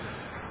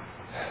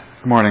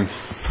Good morning.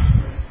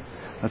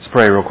 Let's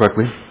pray real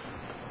quickly.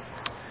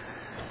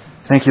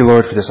 Thank you,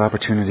 Lord, for this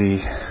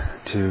opportunity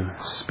to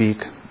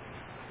speak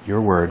your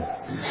word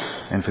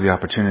and for the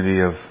opportunity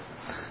of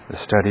the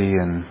study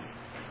and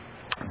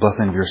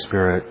blessing of your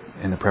Spirit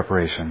in the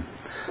preparation.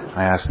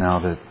 I ask now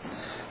that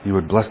you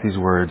would bless these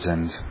words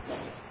and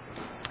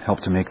help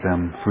to make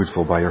them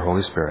fruitful by your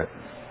Holy Spirit.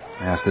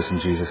 I ask this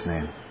in Jesus'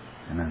 name.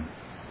 Amen.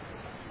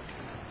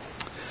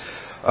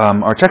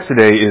 Our text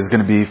today is going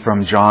to be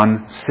from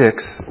John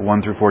 6,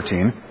 1 through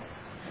 14,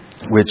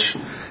 which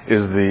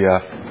is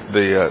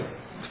the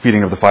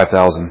feeding of the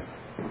 5,000.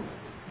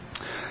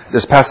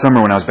 This past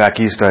summer when I was back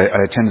east, I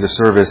attended a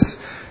service,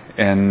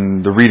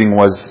 and the reading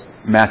was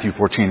Matthew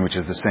 14, which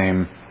is the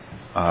same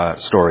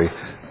story.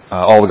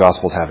 All the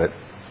Gospels have it.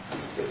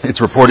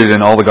 It's reported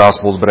in all the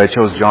Gospels, but I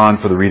chose John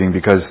for the reading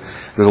because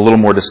there's a little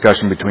more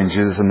discussion between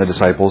Jesus and the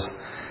disciples,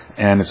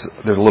 and there's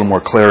a little more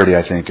clarity,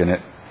 I think, in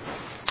it.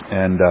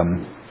 And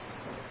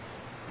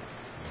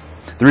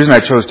the reason I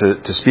chose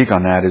to speak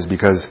on that is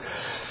because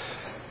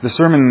the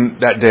sermon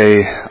that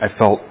day, I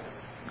felt,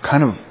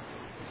 kind of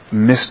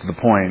missed the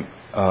point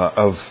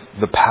of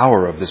the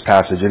power of this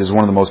passage. It is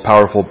one of the most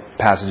powerful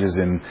passages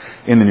in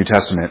the New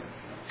Testament.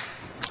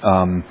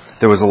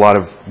 There was a lot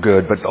of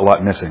good, but a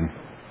lot missing.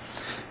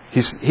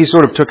 He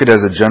sort of took it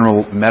as a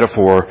general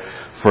metaphor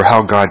for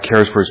how God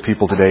cares for His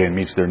people today and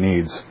meets their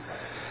needs.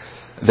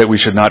 That we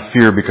should not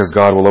fear because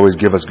God will always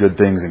give us good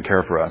things and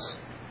care for us.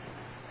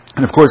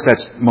 And of course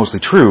that's mostly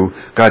true.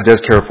 God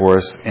does care for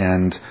us,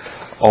 and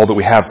all that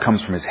we have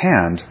comes from His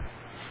hand.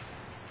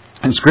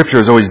 And Scripture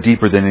is always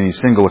deeper than any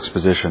single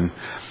exposition.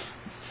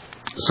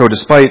 So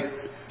despite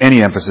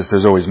any emphasis,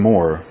 there's always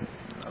more.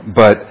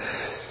 But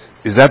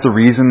is that the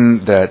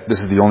reason that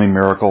this is the only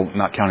miracle,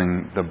 not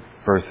counting the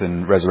birth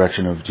and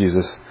resurrection of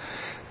Jesus,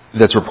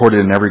 that's reported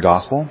in every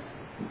gospel?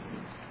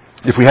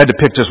 If we had to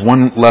pick just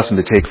one lesson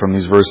to take from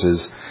these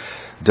verses,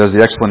 does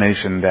the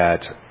explanation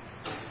that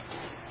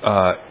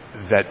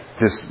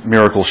this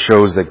miracle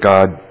shows that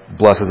God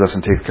blesses us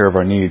and takes care of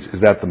our needs, is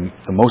that the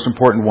most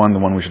important one, the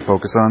one we should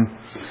focus on?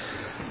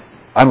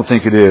 I don't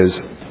think it is.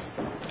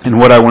 And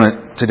what I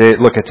want to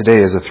look at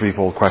today is a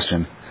threefold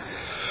question.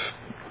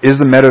 Is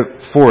the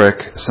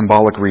metaphoric,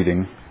 symbolic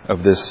reading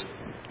of this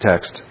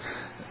text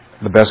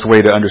the best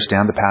way to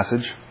understand the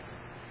passage?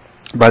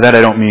 By that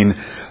I don't mean,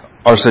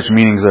 are such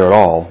meanings there at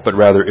all, but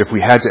rather, if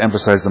we had to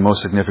emphasize the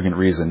most significant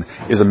reason,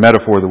 is a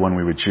metaphor the one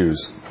we would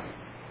choose?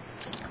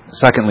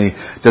 Secondly,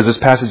 does this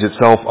passage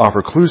itself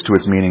offer clues to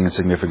its meaning and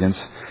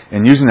significance?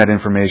 And using that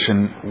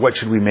information, what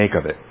should we make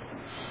of it?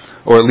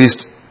 Or at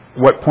least,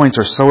 what points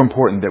are so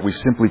important that we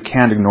simply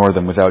can't ignore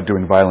them without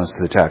doing violence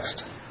to the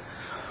text?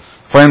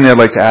 Finally, I'd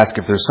like to ask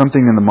if there's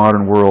something in the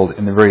modern world,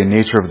 in the very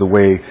nature of the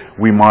way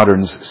we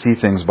moderns see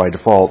things by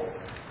default,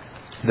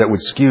 that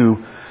would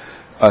skew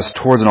us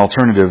towards an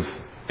alternative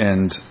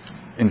and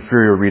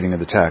inferior reading of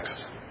the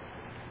text.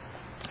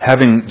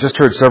 Having just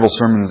heard several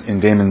sermons in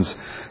Damon's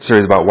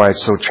series about why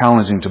it's so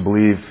challenging to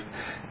believe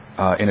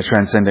in a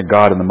transcendent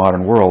God in the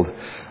modern world,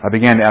 I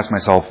began to ask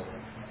myself,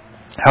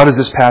 how does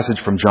this passage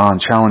from John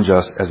challenge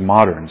us as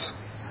moderns?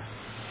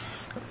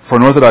 For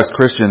an Orthodox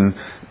Christian,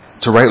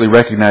 to rightly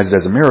recognize it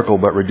as a miracle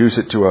but reduce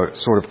it to a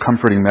sort of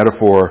comforting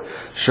metaphor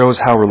shows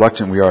how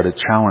reluctant we are to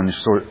challenge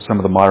some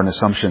of the modern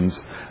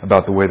assumptions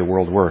about the way the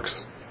world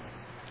works.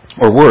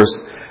 Or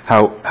worse,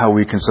 how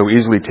we can so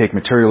easily take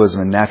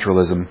materialism and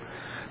naturalism,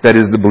 that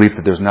is the belief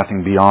that there's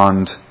nothing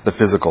beyond the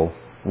physical,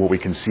 what we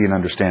can see and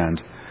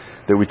understand,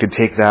 that we could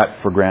take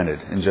that for granted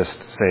and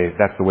just say,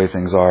 that's the way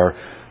things are,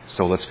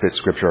 so let's fit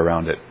Scripture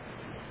around it.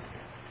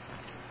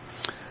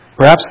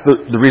 Perhaps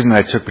the reason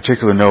I took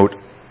particular note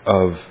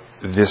of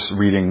this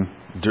reading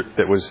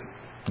that was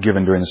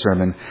given during the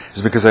sermon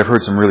is because I've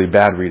heard some really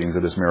bad readings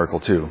of this miracle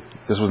too.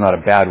 This was not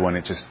a bad one,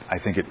 I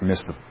think it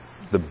missed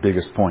the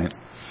biggest point.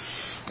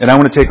 And I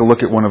want to take a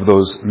look at one of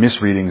those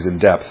misreadings in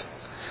depth.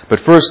 But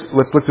first,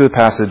 let's look through the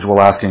passage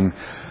while asking,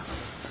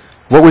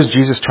 what was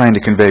Jesus trying to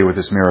convey with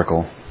this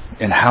miracle?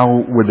 And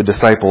how would the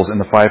disciples and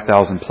the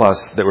 5,000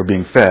 plus that were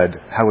being fed,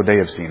 how would they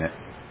have seen it?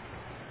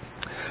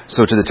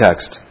 So to the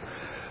text.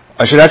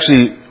 I should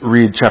actually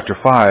read chapter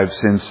 5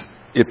 since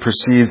it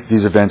precedes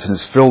these events and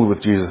is filled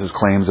with Jesus'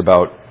 claims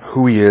about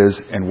who He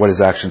is and what His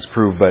actions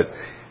prove. But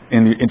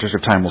in the interest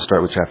of time, we'll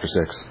start with chapter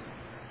 6.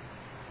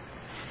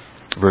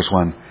 Verse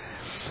 1.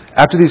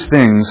 After these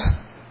things,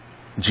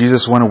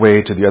 Jesus went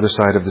away to the other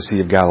side of the Sea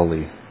of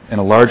Galilee, and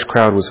a large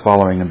crowd was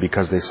following Him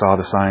because they saw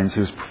the signs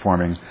He was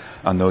performing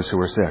on those who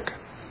were sick.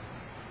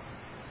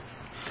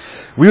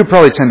 We would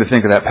probably tend to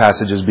think of that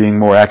passage as being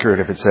more accurate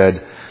if it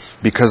said,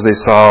 because they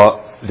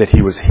saw that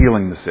He was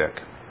healing the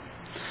sick.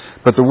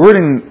 But the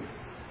wording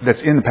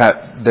that's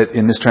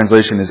in this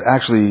translation is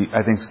actually,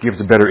 I think, gives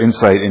a better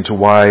insight into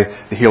why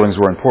the healings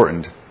were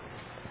important.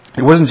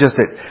 It wasn't just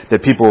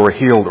that people were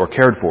healed or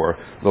cared for,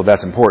 though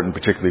that's important,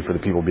 particularly for the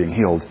people being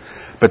healed,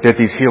 but that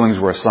these healings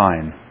were a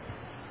sign.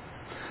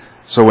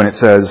 So when it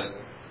says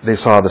they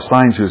saw the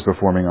signs He was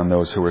performing on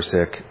those who were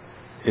sick,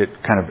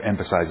 it kind of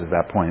emphasizes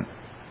that point.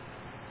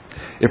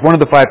 If one of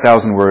the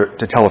 5,000 were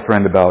to tell a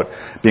friend about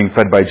being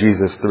fed by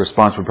Jesus, the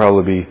response would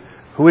probably be,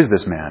 who is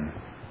this man?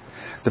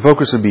 The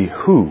focus would be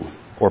who,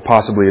 or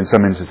possibly in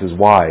some instances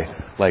why,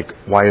 like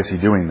why is he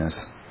doing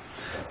this?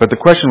 But the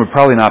question would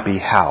probably not be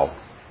how.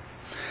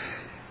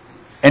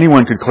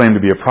 Anyone could claim to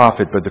be a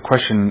prophet, but the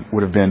question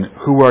would have been,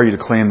 who are you to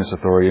claim this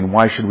authority, and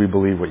why should we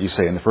believe what you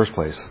say in the first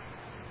place?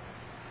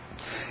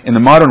 In the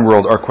modern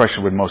world, our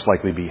question would most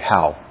likely be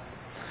how.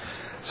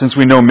 Since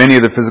we know many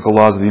of the physical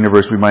laws of the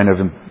universe, we might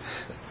have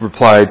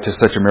replied to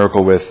such a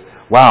miracle with,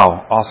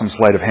 wow, awesome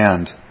sleight of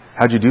hand.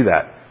 How'd you do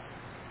that?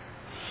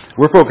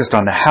 We're focused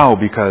on the how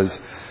because,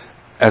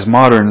 as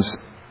moderns,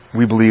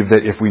 we believe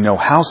that if we know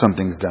how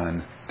something's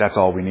done, that's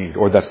all we need,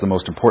 or that's the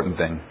most important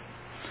thing.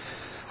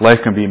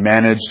 Life can be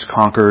managed,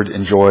 conquered,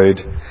 enjoyed,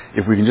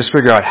 if we can just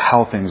figure out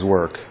how things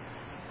work.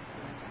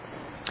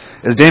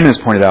 As Damon has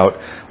pointed out,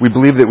 we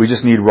believe that we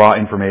just need raw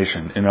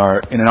information. In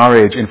our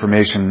age,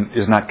 information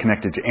is not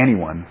connected to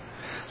anyone.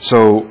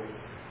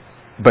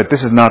 But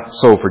this is not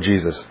so for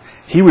Jesus.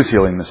 He was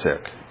healing the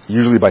sick,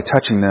 usually by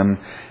touching them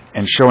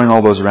and showing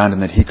all those around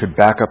him that he could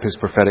back up his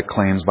prophetic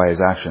claims by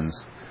his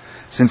actions.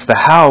 Since the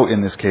how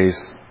in this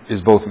case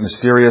is both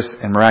mysterious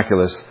and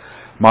miraculous,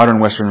 modern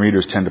Western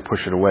readers tend to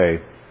push it away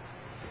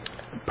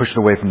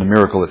from the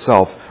miracle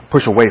itself,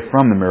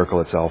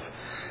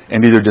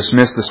 and either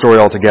dismiss the story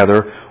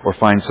altogether or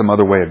find some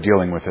other way of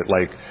dealing with it,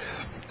 like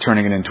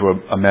turning it into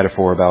a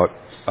metaphor about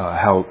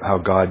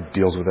how God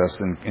deals with us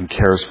and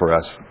cares for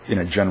us in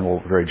a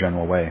very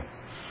general way.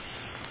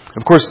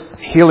 Of course,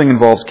 healing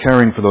involves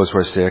caring for those who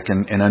are sick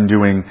and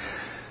undoing,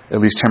 at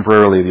least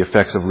temporarily, the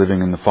effects of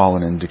living in the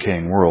fallen and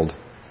decaying world.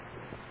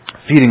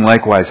 Feeding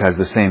likewise has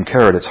the same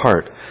care at its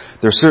heart.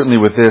 There's certainly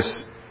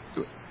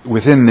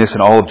within this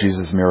and all of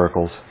Jesus'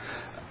 miracles,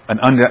 an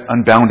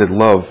unbounded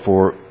love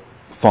for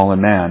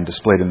fallen man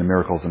displayed in the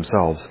miracles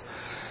themselves.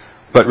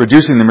 But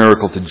reducing the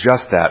miracle to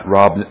just that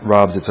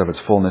robs it of its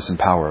fullness and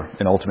power,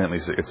 and ultimately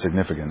its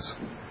significance.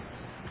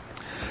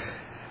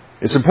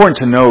 It's important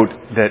to note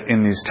that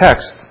in these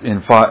texts,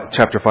 in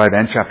chapter 5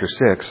 and chapter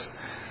 6,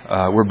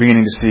 we're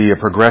beginning to see a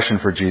progression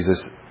for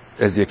Jesus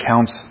as the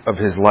accounts of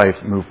his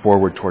life move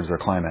forward towards their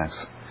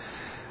climax.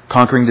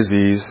 Conquering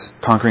disease,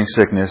 conquering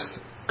sickness,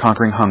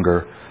 conquering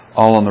hunger,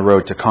 all on the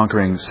road to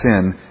conquering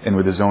sin, and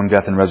with his own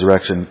death and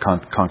resurrection,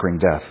 conquering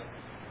death.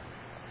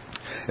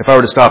 If I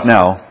were to stop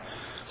now,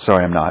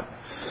 sorry I'm not,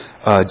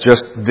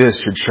 just this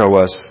should show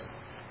us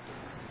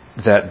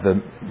that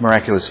the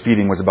miraculous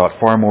feeding was about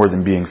far more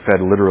than being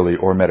fed literally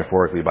or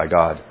metaphorically by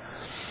God.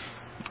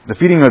 The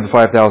feeding of the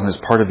 5,000 is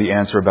part of the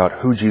answer about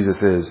who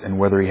Jesus is and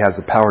whether he has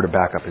the power to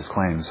back up his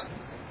claims.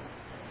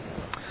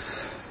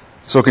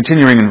 So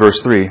continuing in verse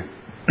 3,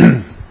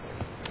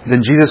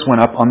 Then Jesus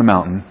went up on the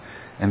mountain,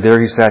 and there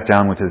he sat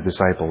down with his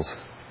disciples.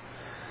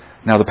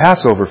 Now the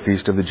Passover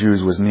feast of the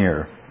Jews was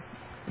near.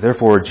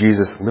 Therefore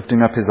Jesus,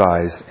 lifting up his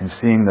eyes and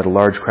seeing that a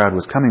large crowd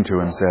was coming to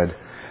him, said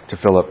to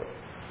Philip,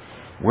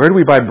 Where are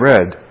we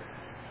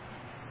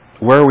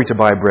to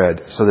buy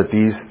bread so that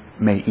these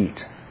may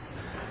eat?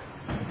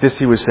 This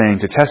he was saying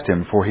to test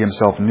him, for he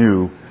himself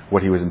knew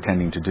what he was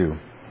intending to do.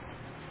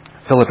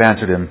 Philip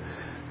answered him,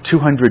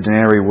 200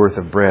 denarii worth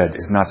of bread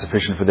is not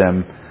sufficient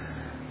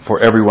for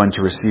everyone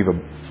to receive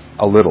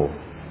a little.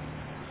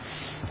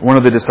 One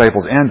of the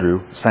disciples,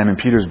 Andrew, Simon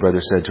Peter's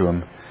brother, said to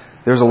him,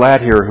 There's a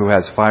lad here who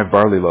has 5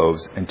 barley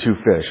loaves and 2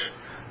 fish,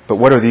 but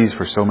what are these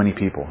for so many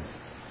people?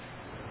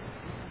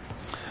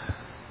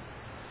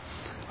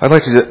 I'd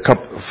like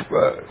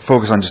to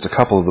focus on just a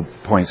couple of the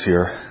points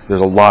here.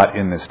 There's a lot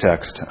in this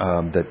text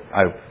that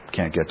I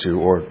can't get to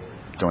or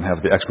don't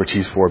have the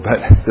expertise for, but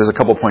there's a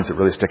couple of points that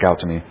really stick out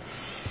to me.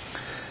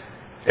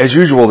 As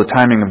usual, the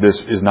timing of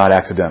this is not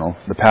accidental.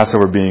 The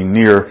Passover being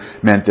near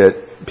meant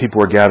that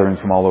people were gathering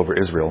from all over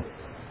Israel.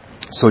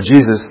 So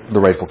Jesus, the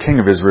rightful king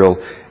of Israel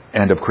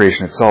and of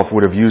creation itself,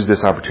 would have used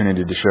this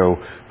opportunity to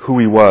show who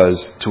he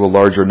was to a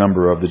larger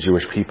number of the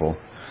Jewish people.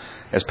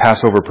 As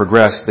Passover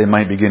progressed, they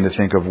might begin to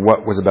think of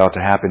what was about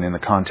to happen in the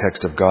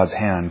context of God's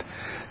hand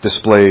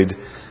displayed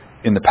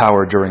in the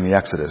power during the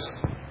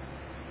Exodus.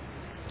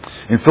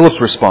 In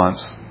Philip's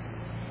response,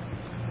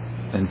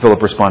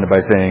 Philip responded by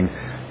saying,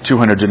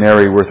 200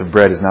 denarii worth of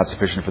bread is not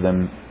sufficient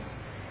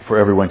for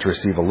everyone to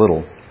receive a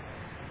little.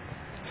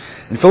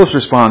 In Philip's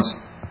response,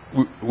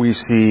 we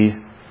see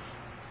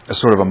a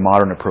sort of a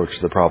modern approach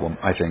to the problem,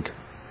 I think.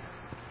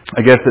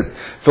 I guess that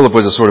Philip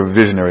was a sort of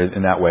visionary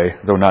in that way,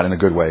 though not in a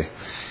good way.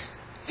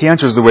 He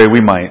answers the way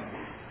we might,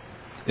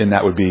 and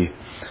that would be,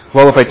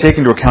 well, if I take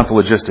into account the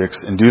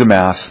logistics and do the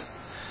math,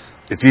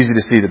 it's easy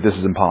to see that this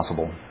is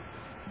impossible.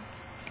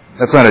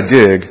 That's not a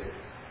dig.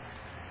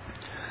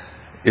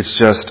 It's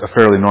just a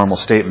fairly normal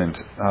statement,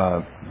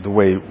 the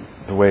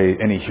way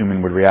any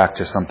human would react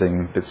to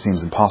something that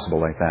seems impossible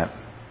like that.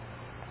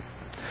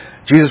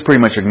 Jesus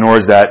pretty much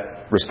ignores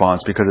that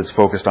response because it's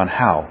focused on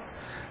how.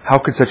 How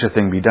could such a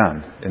thing be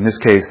done? In this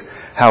case,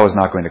 how is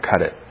not going to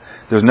cut it.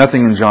 There's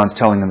nothing in John's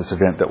telling in this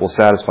event that will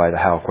satisfy the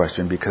how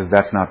question, because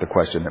that's not the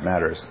question that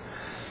matters.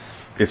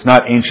 It's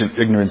not ancient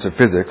ignorance of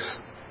physics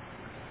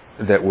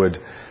that would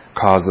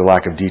cause the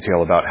lack of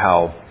detail about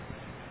how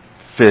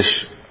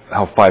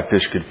 5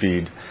 fish could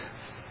feed,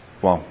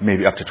 well,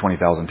 maybe up to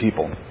 20,000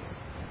 people.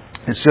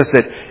 It's just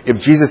that if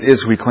Jesus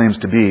is who he claims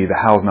to be, the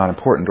how is not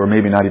important, or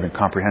maybe not even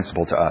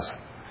comprehensible to us.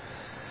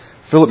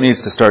 Philip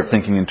needs to start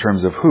thinking in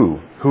terms of who.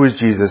 Who is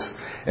Jesus,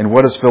 and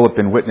what has Philip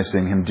been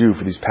witnessing him do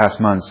for these past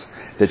months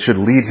that should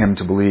lead him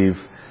to believe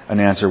an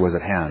answer was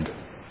at hand?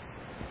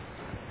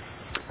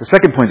 The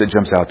second point that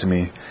jumps out to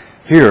me,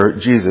 here,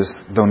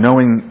 Jesus, though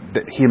knowing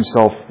that he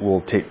himself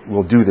will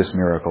do this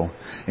miracle,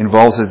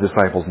 involves his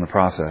disciples in the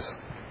process.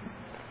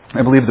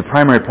 I believe the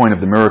primary point of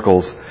the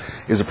miracles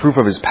is a proof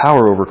of his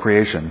power over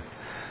creation,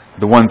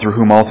 the one through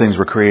whom all things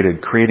were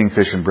created, creating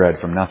fish and bread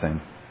from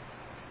nothing.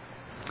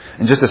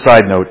 And just a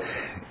side note,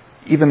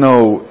 even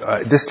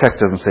though this text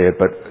doesn't say it,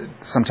 but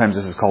sometimes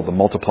this is called the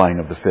multiplying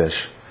of the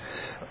fish,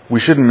 we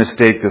shouldn't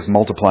mistake this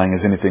multiplying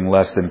as anything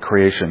less than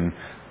creation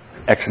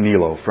ex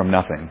nihilo, from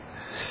nothing.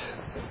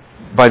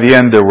 By the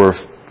end, there were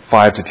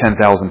 5,000 to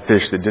 10,000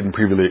 fish that didn't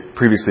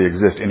previously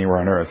exist anywhere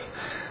on earth.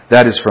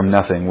 That is from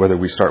nothing, whether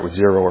we start with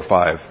 0 or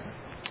 5.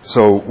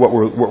 So what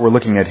we're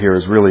looking at here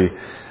is really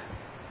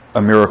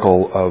a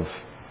miracle of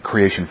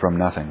creation from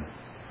nothing.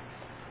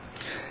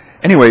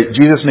 Anyway,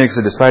 Jesus makes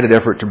a decided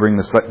effort to bring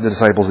the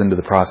disciples into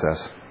the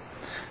process.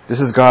 This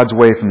is God's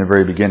way from the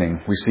very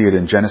beginning. We see it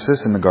in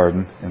Genesis, in the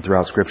garden, and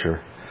throughout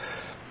Scripture.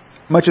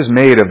 Much is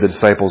made of the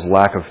disciples'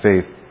 lack of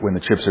faith when the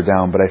chips are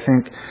down, but I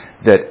think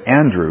that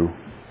Andrew,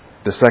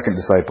 the second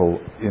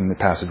disciple in the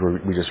passage where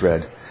we just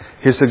read,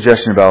 his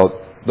suggestion about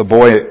the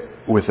boy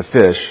with the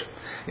fish,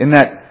 in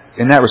that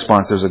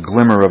response there's a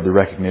glimmer of the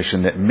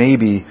recognition that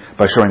maybe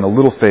by showing a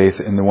little faith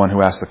in the one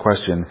who asked the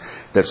question,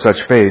 that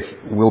such faith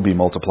will be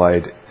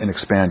multiplied and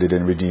expanded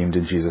and redeemed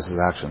in Jesus'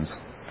 actions.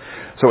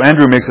 So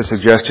Andrew makes a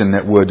suggestion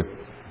that would,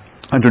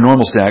 under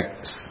normal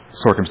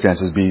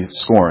circumstances, be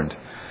scorned.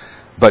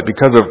 But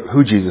because of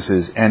who Jesus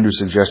is, Andrew's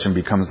suggestion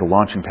becomes the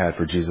launching pad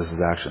for Jesus'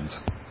 actions.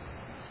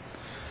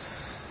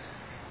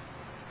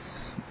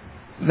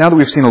 Now that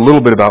we've seen a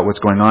little bit about what's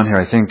going on here,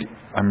 I think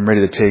I'm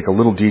ready to take a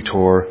little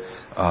detour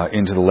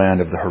into the land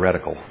of the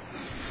heretical.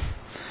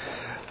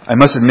 I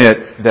must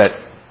admit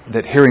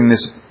that hearing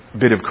this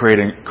bit of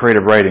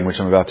creative writing, which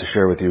I'm about to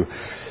share with you,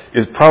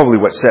 is probably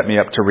what set me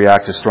up to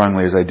react as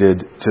strongly as I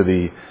did to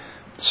the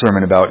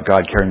sermon about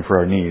God caring for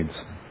our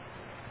needs.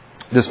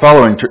 This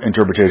following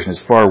interpretation is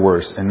far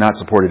worse and not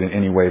supported in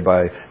any way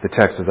by the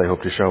text, as I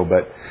hope to show,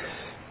 but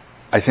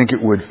I think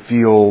it would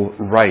feel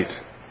right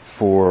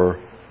for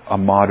a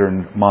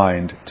modern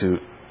mind to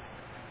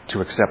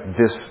accept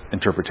this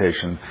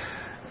interpretation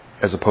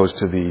as opposed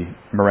to the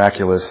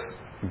miraculous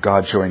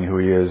God showing who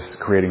he is,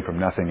 creating from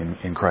nothing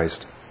in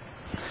Christ.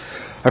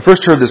 I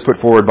first heard this put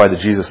forward by the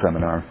Jesus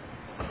Seminar.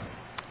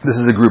 This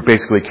is a group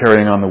basically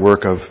carrying on the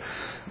work of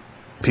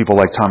people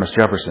like Thomas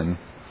Jefferson,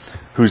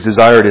 whose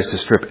desire it is to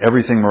strip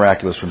everything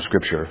miraculous from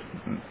Scripture.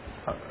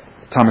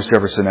 Thomas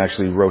Jefferson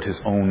actually wrote his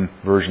own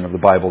version of the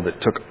Bible that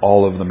took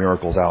all of the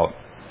miracles out.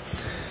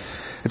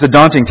 It's a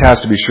daunting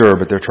task to be sure,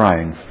 but they're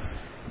trying.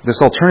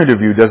 This alternative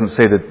view doesn't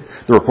say that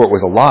the report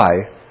was a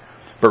lie,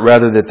 but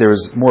rather that there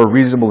is more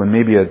reasonable and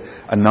maybe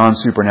a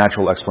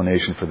non-supernatural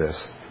explanation for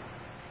this.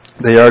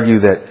 They argue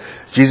that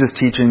Jesus'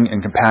 teaching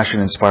and compassion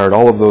inspired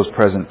all of those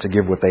present to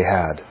give what they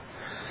had.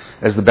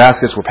 As the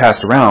baskets were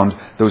passed around,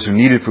 those who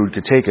needed food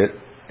could take it,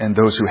 and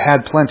those who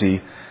had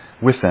plenty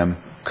with them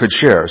could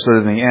share, so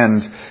that in the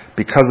end,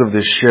 because of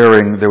this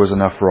sharing, there was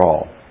enough for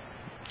all.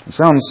 It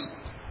sounds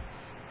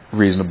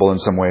reasonable in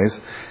some ways,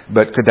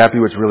 but could that be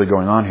what's really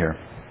going on here?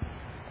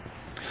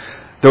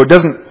 Though it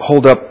doesn't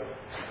hold up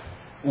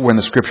when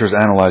the Scriptures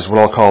analyze, what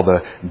I'll call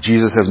the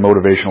Jesus as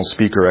motivational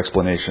speaker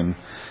explanation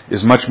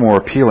is much more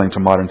appealing to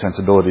modern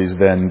sensibilities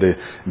than the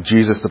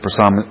Jesus the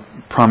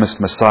promised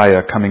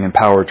Messiah coming in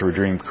power to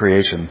redeem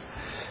creation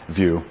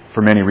view,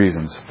 for many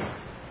reasons.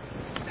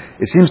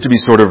 It seems to be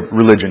sort of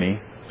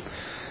religion-y,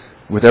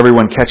 with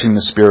everyone catching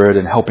the Spirit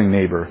and helping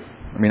neighbor.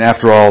 I mean,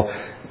 after all,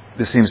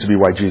 this seems to be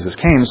why Jesus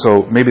came,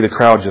 so maybe the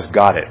crowd just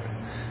got it.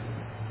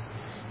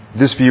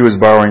 This view is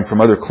borrowing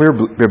from other clear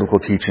biblical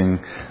teaching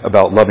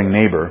about loving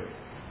neighbor,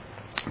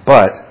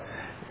 but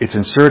it's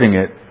inserting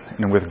it,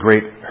 and with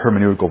great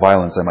hermeneutical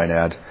violence, I might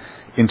add,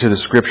 into the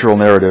scriptural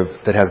narrative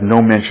that has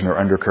no mention or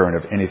undercurrent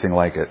of anything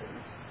like it.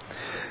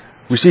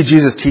 We see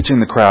Jesus teaching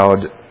the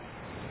crowd,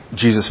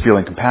 Jesus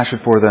feeling compassion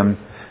for them,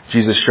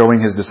 Jesus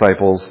showing his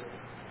disciples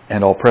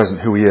and all present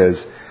who he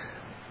is,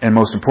 and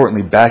most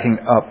importantly, backing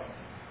up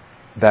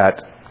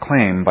that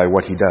claim by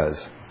what he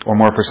does, or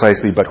more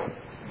precisely, but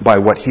by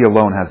what he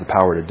alone has the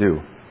power to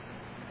do.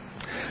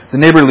 The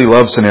neighborly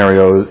love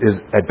scenario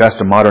is at best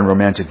a modern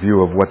romantic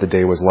view of what the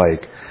day was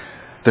like.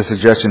 The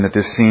suggestion that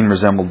this scene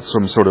resembled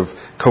some sort of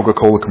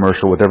Coca-Cola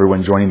commercial with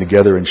everyone joining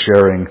together and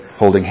sharing,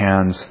 holding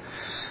hands,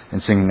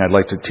 and singing, "I'd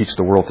like to teach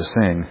the world to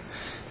sing."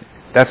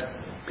 That's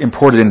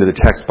imported into the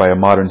text by a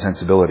modern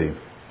sensibility.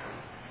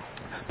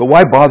 But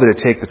why bother to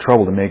take the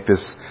trouble to make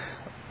this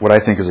what I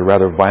think is a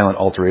rather violent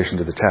alteration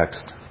to the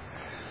text?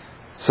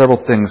 Several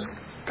things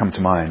come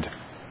to mind.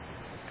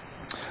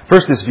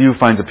 First, this view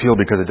finds appeal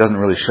because it doesn't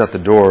really shut the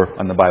door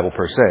on the Bible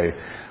per se.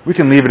 We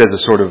can leave it as a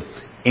sort of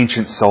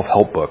ancient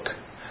self-help book,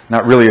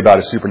 not really about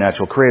a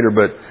supernatural creator,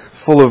 but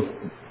full of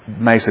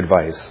nice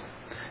advice.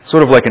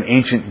 Sort of like an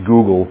ancient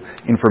Google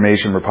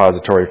information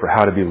repository for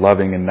how to be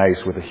loving and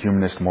nice with a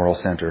humanist moral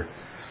center.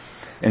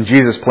 And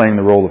Jesus playing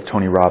the role of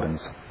Tony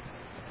Robbins.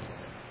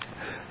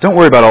 Don't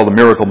worry about all the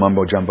miracle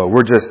mumbo-jumbo.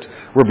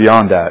 We're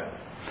beyond that.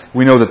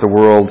 We know that the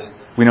world,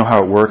 we know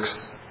how it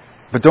works.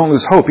 But don't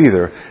lose hope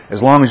either.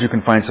 As long as you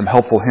can find some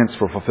helpful hints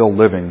for fulfilled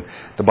living,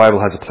 the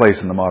Bible has a place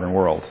in the modern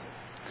world.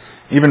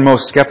 Even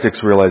most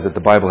skeptics realize that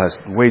the Bible has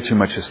way too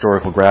much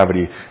historical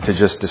gravity to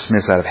just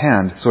dismiss out of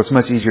hand, so it's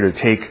much easier to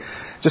take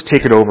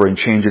it over and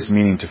change its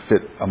meaning to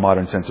fit a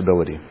modern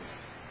sensibility.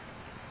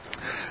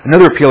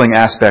 Another appealing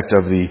aspect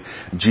of the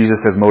Jesus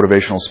as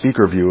motivational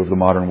speaker view of the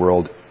modern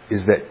world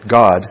is that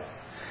God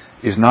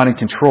is not in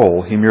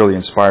control, he merely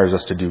inspires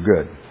us to do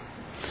good.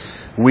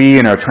 We,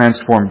 in our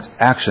transformed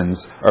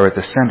actions, are at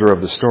the center of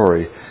the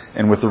story,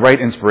 and with the right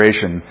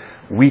inspiration,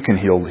 we can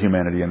heal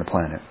humanity and the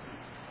planet.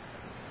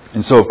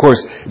 And so, of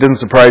course, it doesn't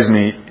surprise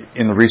me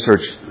in the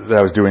research that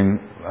I was doing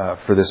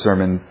for this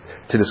sermon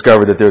to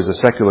discover that there's a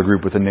secular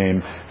group with the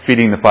name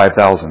Feeding the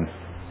 5,000.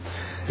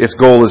 Its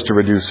goal is to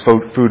reduce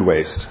food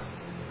waste.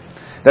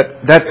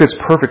 That fits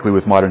perfectly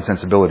with modern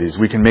sensibilities.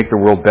 We can make the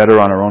world better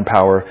on our own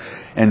power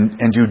and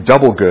do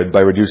double good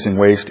by reducing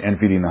waste and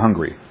feeding the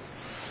hungry.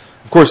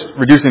 Of course,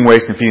 reducing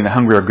waste and feeding the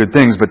hungry are good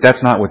things, but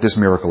that's not what this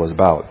miracle is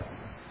about.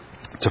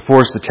 To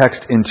force the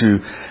text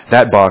into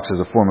that box is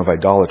a form of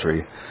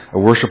idolatry, a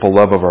worshipful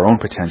love of our own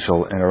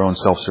potential and our own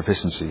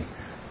self-sufficiency.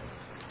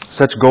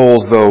 Such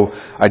goals, though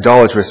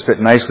idolatrous, fit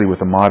nicely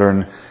with a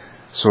modern,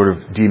 sort of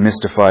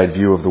demystified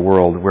view of the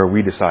world where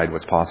we decide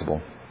what's possible.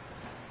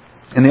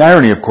 And the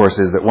irony, of course,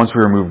 is that once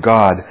we remove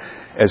God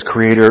as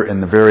creator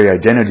and the very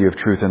identity of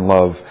truth and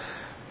love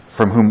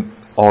from whom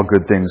all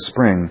good things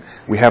spring,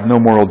 we have no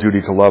moral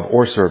duty to love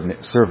or serve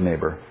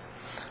neighbor,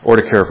 or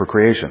to care for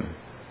creation.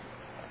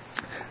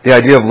 The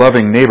idea of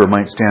loving neighbor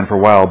might stand for a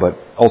while, but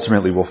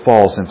ultimately will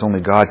fall, since only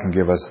God can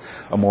give us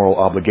a moral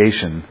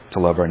obligation to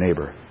love our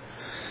neighbor.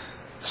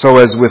 So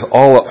as with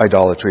all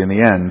idolatry, in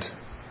the end,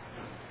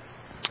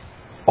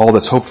 all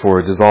that's hoped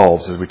for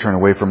dissolves as we turn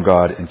away from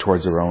God and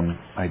towards our own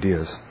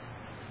ideas.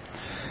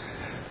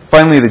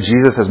 Finally, the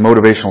Jesus as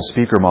motivational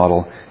speaker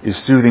model is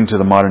soothing to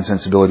the modern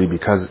sensibility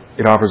because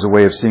it offers a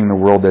way of seeing the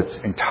world that's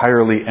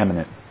entirely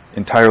immanent,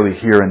 entirely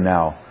here and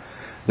now.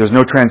 There's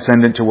no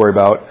transcendent to worry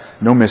about,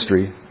 no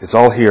mystery. It's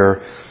all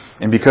here.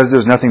 And because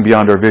there's nothing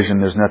beyond our vision,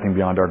 there's nothing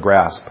beyond our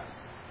grasp.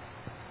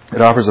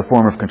 It offers a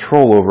form of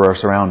control over our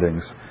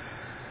surroundings.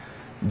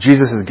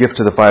 Jesus' gift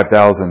to the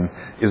 5,000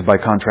 is, by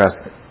contrast,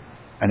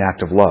 an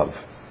act of love.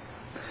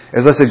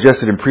 As I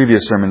suggested in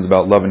previous sermons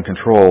about love and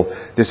control,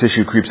 this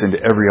issue creeps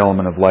into every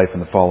element of life in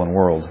the fallen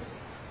world.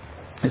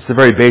 It's the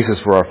very basis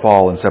for our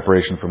fall and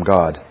separation from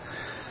God.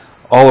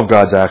 All of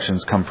God's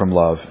actions come from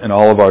love, and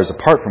all of ours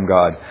apart from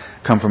God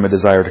come from a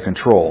desire to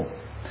control.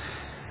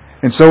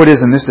 And so it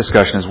is in this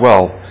discussion as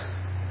well.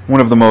 One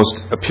of the most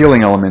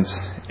appealing elements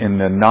in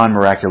the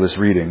non-miraculous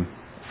reading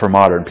for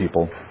modern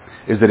people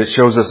is that it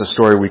shows us a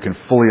story we can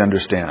fully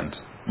understand.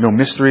 No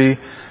mystery,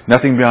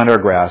 nothing beyond our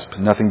grasp,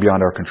 nothing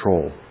beyond our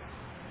control.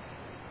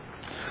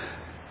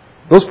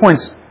 Those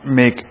points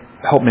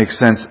help make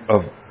sense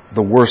of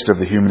the worst of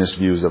the humanist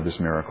views of this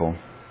miracle.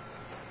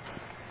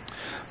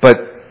 But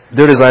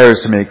their desire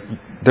is to make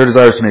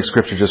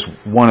Scripture just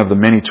one of the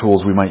many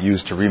tools we might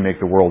use to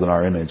remake the world in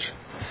our image.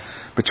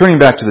 But turning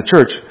back to the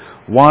church,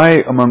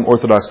 why among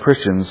Orthodox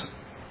Christians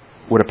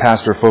would a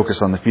pastor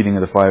focus on the feeding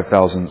of the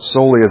 5,000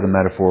 solely as a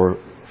metaphor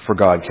for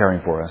God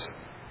caring for us?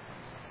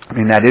 I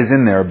mean, that is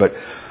in there, but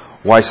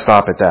why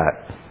stop at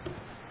that?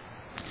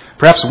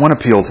 Perhaps one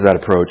appeal to that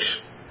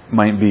approach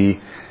might be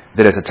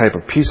that it's a type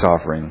of peace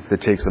offering that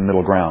takes a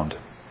middle ground.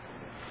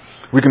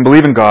 We can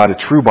believe in God, a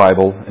true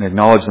Bible, and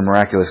acknowledge the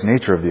miraculous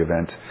nature of the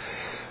event,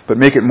 but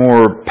make it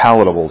more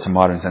palatable to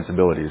modern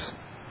sensibilities.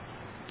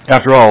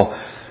 After all,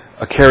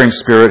 a caring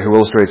spirit who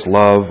illustrates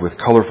love with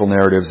colorful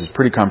narratives is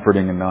pretty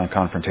comforting and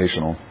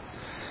non-confrontational.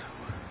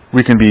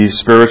 We can be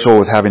spiritual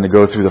with having to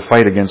go through the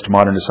fight against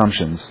modern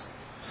assumptions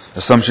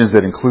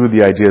that include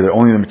the idea that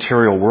only the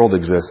material world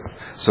exists,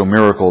 so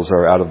miracles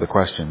are out of the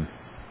question.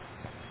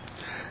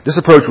 This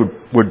approach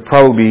would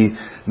probably be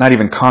not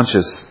even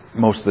conscious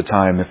most of the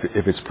time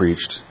if it's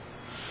preached,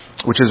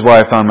 which is why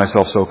I found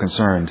myself so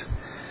concerned.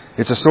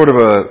 It's a sort of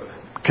a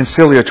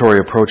conciliatory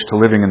approach to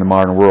living in the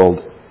modern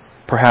world,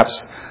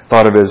 perhaps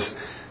thought of as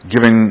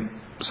giving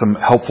some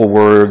helpful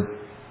words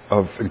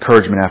of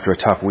encouragement after a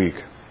tough week.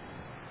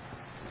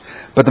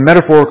 But the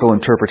metaphorical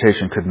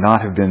interpretation could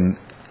not have been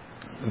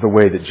the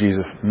way that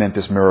Jesus meant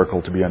this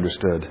miracle to be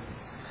understood.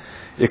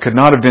 It could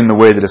not have been the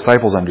way the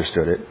disciples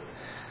understood it,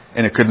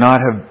 and it could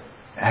not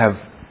have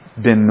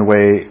been the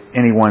way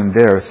anyone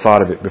there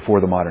thought of it before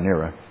the modern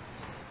era.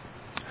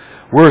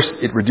 Worse,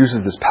 it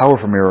reduces this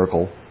powerful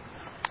miracle,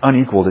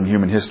 unequaled in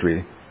human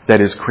history,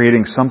 that is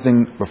creating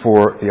something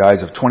before the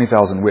eyes of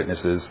 20,000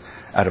 witnesses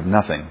out of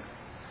nothing.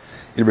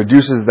 It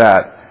reduces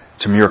that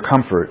to mere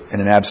comfort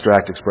and an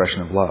abstract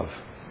expression of love.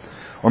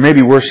 Or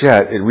maybe worse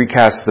yet, it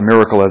recasts the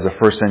miracle as a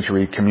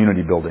first-century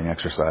community-building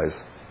exercise.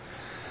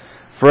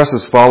 For us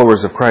as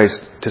followers of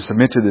Christ, to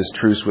submit to this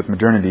truce with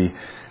modernity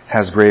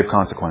has grave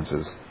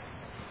consequences.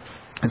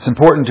 It's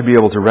important to be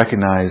able to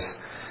recognize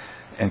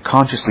and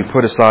consciously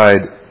put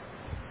aside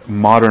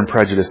modern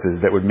prejudices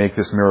that would make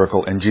this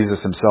miracle and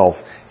Jesus himself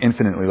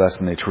infinitely less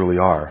than they truly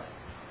are.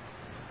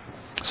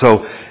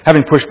 So,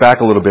 having pushed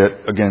back a little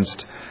bit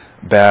against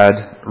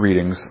bad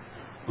readings,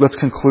 let's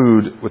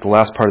conclude with the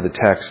last part of the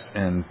text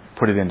and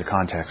put it into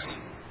context.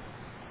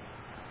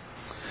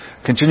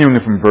 Continuing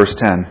from verse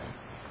 10,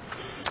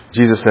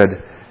 Jesus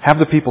said, "Have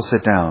the people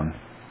sit down."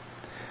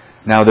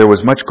 Now there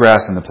was much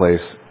grass in the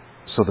place,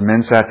 so the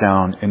men sat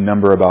down in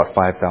number about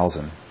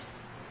 5,000.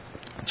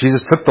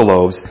 Jesus took the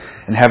loaves,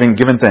 and having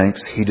given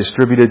thanks, he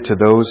distributed to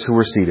those who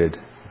were seated.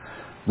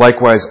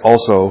 Likewise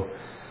also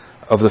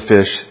of the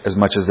fish as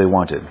much as they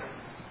wanted.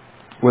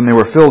 When they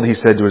were filled, he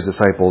said to his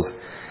disciples,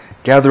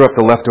 "Gather up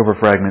the leftover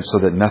fragments so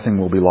that nothing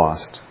will be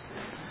lost."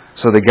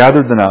 So they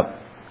gathered them up,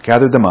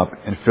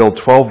 and filled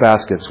 12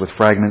 baskets with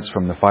fragments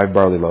from the 5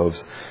 barley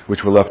loaves,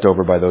 which were left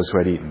over by those who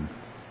had eaten.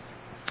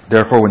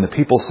 Therefore, when the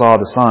people saw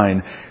the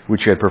sign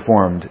which he had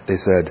performed, they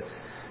said,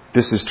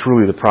 "This is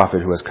truly the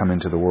prophet who has come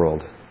into the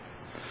world."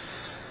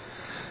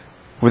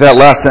 With that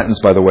last sentence,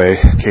 by the way,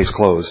 case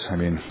closed. I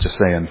mean, just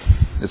saying.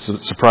 It's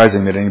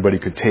surprising that anybody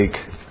could take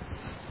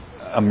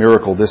a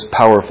miracle this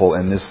powerful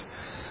and this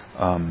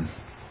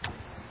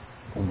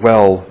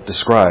well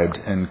described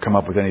and come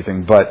up with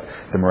anything but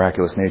the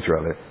miraculous nature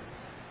of it.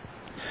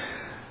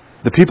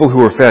 The people who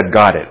were fed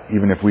got it,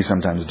 even if we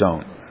sometimes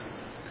don't.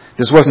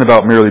 This wasn't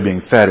about merely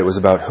being fed, it was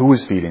about who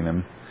was feeding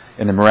them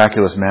and the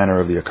miraculous manner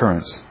of the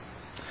occurrence.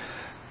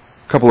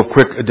 A couple of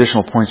quick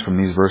additional points from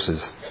these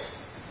verses.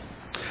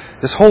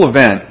 This whole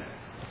event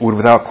would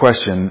without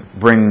question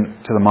bring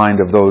to the mind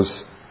of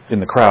those in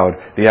the crowd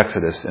the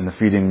Exodus and the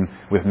feeding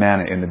with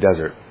manna in the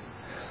desert.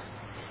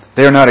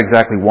 They are not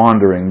exactly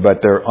wandering,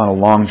 but they're on a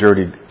long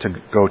journey to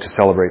go to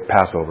celebrate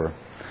Passover.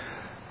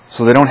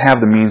 So they don't have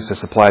the means to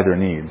supply their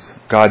needs.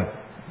 God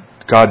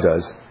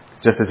does,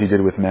 just as he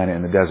did with manna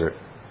in the desert.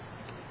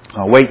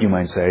 Wait, you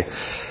might say.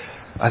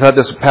 I thought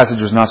this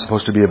passage was not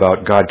supposed to be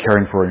about God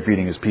caring for and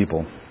feeding his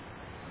people.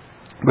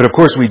 But of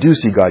course we do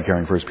see God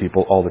caring for his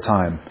people all the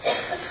time.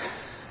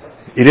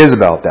 It is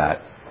about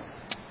that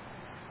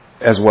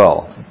as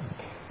well.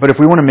 But if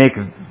we want to make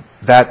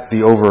that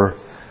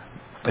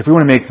if we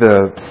want to make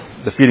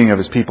the feeding of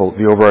his people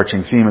the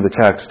overarching theme of the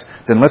text,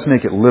 then let's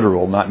make it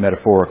literal, not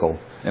metaphorical,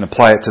 and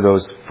apply it to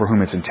those for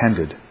whom it's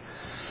intended.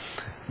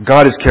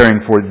 God is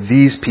caring for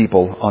these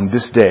people on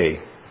this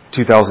day,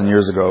 2,000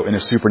 years ago, in a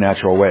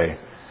supernatural way,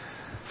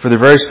 for the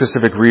very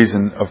specific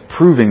reason of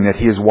proving that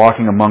he is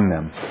walking among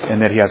them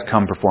and that he has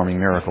come performing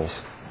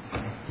miracles.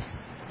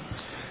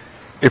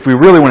 If we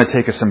really want to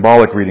take a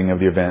symbolic reading of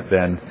the event,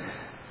 then,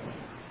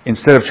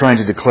 instead of trying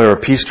to declare a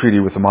peace treaty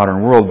with the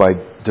modern world by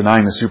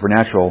denying the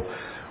supernatural,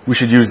 we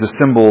should use the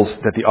symbols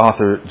that the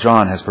author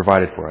John has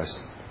provided for us.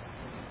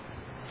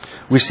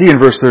 We see in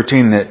verse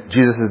 13 that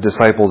Jesus'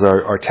 disciples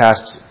are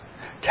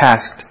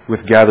tasked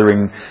with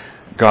gathering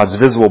God's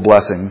visible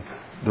blessing,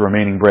 the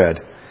remaining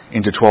bread,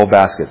 into 12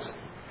 baskets,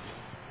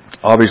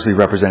 obviously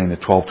representing the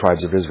 12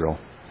 tribes of Israel.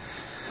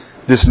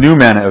 This new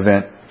manna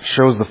event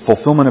shows the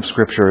fulfillment of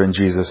Scripture in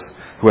Jesus,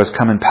 who has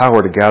come in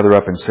power to gather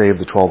up and save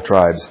the 12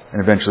 tribes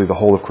and eventually the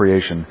whole of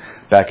creation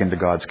back into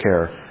God's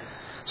care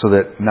so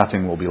that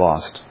nothing will be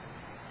lost.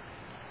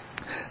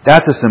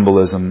 That's a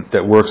symbolism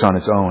that works on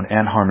its own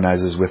and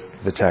harmonizes with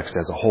the text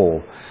as a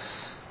whole.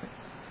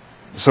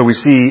 So we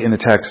see in the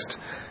text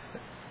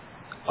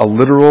a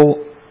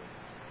literal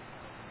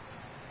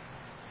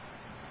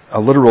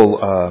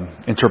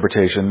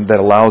interpretation that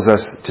allows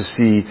us to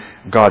see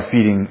God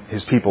feeding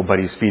his people, but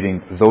he's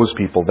feeding those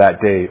people that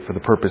day for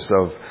the purpose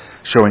of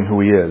showing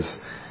who he is.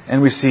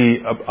 And we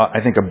see,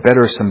 I think, a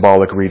better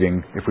symbolic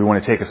reading, if we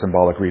want to take a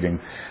symbolic reading.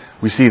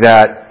 We see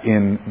that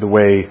in the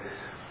way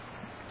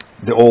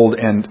the old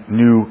and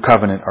new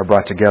covenant are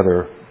brought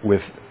together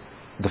with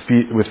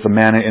the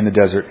manna in the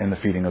desert and the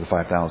feeding of the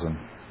 5,000.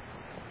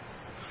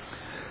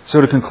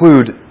 So to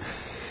conclude,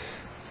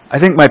 I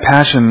think my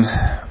passion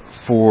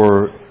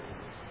for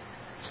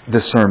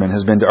this sermon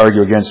has been to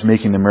argue against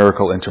making the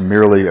miracle into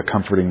merely a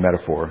comforting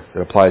metaphor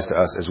that applies to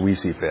us as we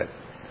see fit.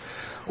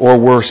 Or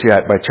worse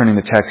yet, by turning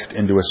the text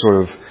into a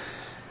sort of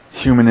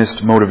humanist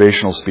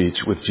motivational speech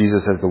with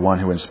Jesus as the one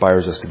who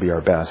inspires us to be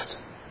our best.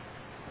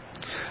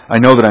 I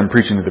know that I'm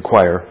preaching to the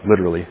choir,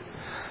 literally,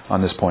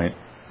 on this point,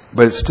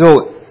 but it's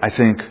still, I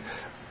think,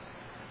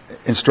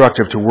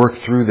 instructive to work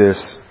through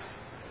this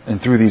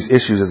and through these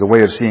issues as a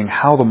way of seeing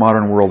how the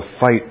modern world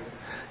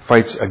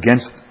fights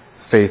against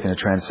faith in a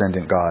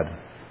transcendent God.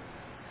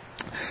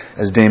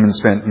 As Damon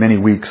spent many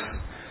weeks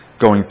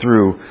going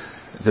through,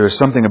 there's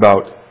something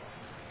about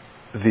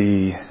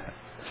the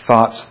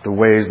thoughts, the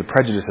ways, the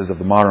prejudices of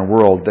the modern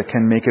world that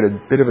can make it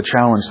a bit of a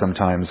challenge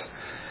sometimes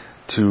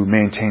to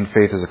maintain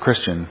faith as a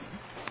Christian.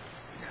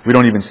 We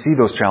don't even see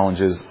those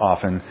challenges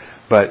often,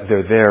 but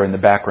they're there in the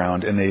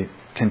background, and they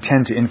can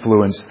tend to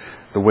influence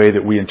the way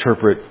that we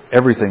interpret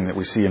everything that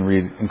we see and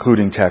read,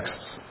 including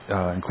texts,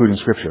 including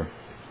Scripture.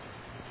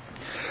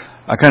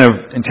 I kind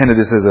of intended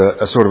this as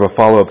a sort of a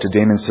follow-up to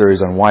Damon's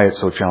series on why it's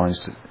so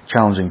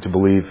challenging to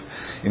believe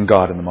in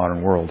God in the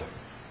modern world.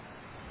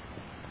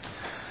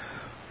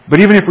 But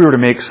even if we were to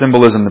make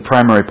symbolism the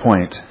primary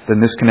point,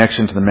 then this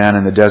connection to the man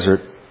in the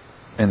desert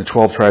and the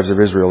 12 tribes of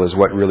Israel is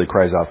what really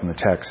cries out from the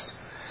text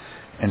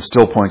and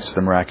still points to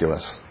the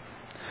miraculous.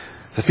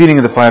 The feeding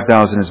of the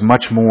 5,000 is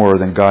much more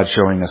than God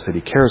showing us that He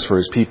cares for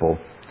His people,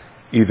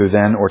 either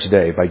then or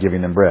today, by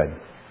giving them bread.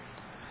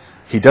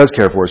 He does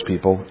care for His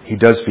people. He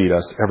does feed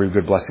us. Every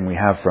good blessing we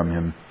have from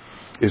Him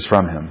is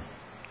from Him.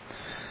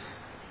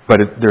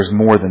 But there's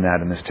more than that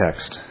in this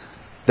text.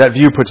 That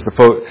view puts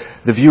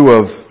the view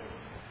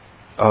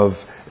of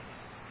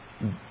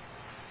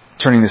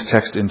turning this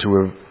text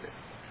into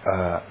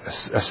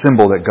a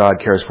symbol that God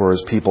cares for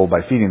His people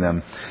by feeding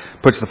them,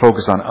 puts the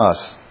focus on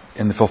us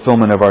in the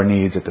fulfillment of our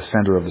needs at the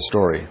center of the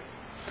story.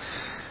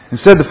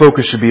 Instead, the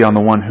focus should be on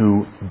the one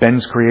who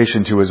bends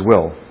creation to His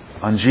will,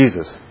 on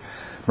Jesus,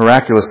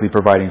 miraculously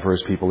providing for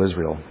His people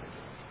Israel,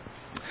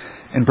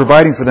 and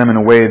providing for them in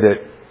a way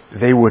that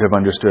they would have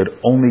understood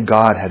only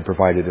God had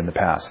provided in the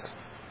past.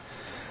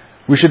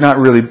 We should not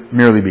really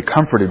merely be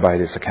comforted by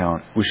this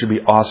account. We should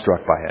be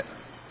awestruck by it.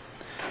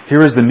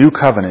 Here is the new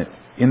covenant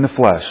in the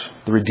flesh,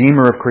 the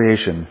Redeemer of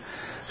creation,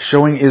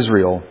 showing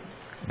Israel,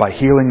 by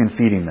healing and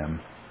feeding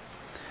them,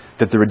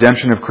 that the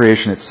redemption of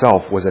creation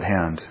itself was at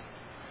hand.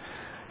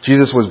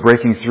 Jesus was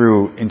breaking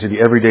through into the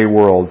everyday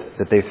world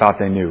that they thought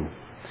they knew,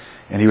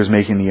 and He was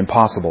making the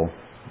impossible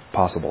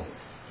possible.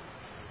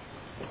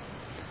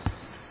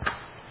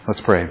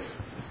 Let's pray.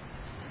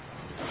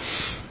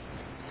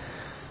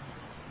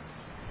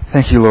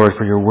 Thank you, Lord,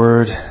 for your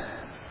word,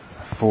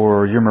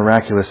 for your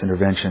miraculous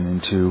intervention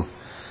into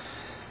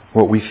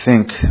what we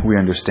think we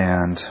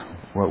understand,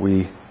 what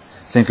we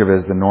think of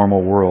as the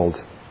normal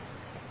world.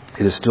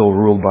 It is still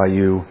ruled by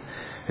you.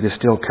 It is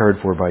still cared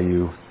for by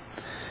you.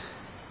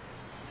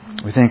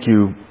 We thank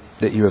you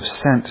that you have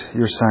sent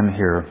your Son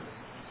here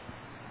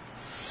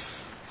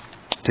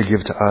to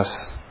give to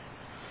us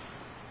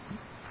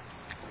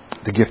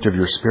the gift of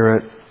your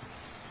Spirit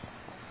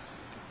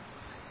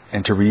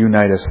and to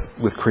reunite us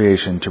with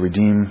creation, to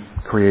redeem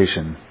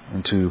creation,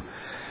 and to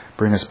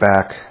bring us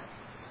back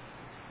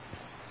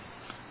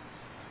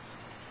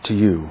to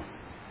you,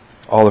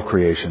 all of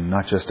creation,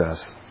 not just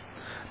us,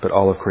 but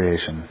all of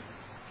creation.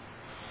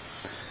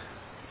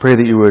 Pray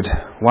that you would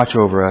watch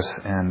over us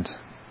and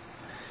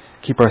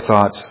keep our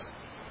thoughts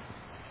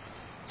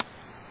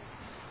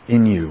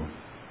in you.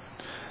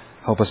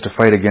 Help us to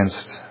fight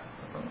against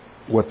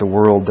what the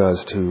world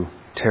does to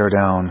tear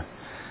down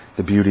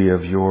the beauty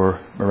of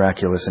your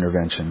miraculous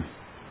intervention.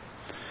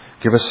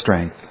 Give us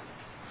strength.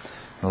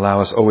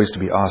 Allow us always to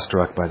be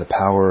awestruck by the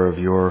power of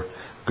your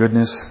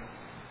goodness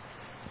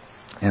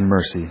and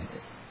mercy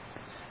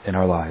in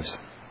our lives.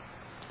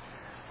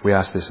 We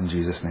ask this in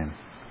Jesus' name.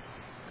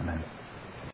 Amen.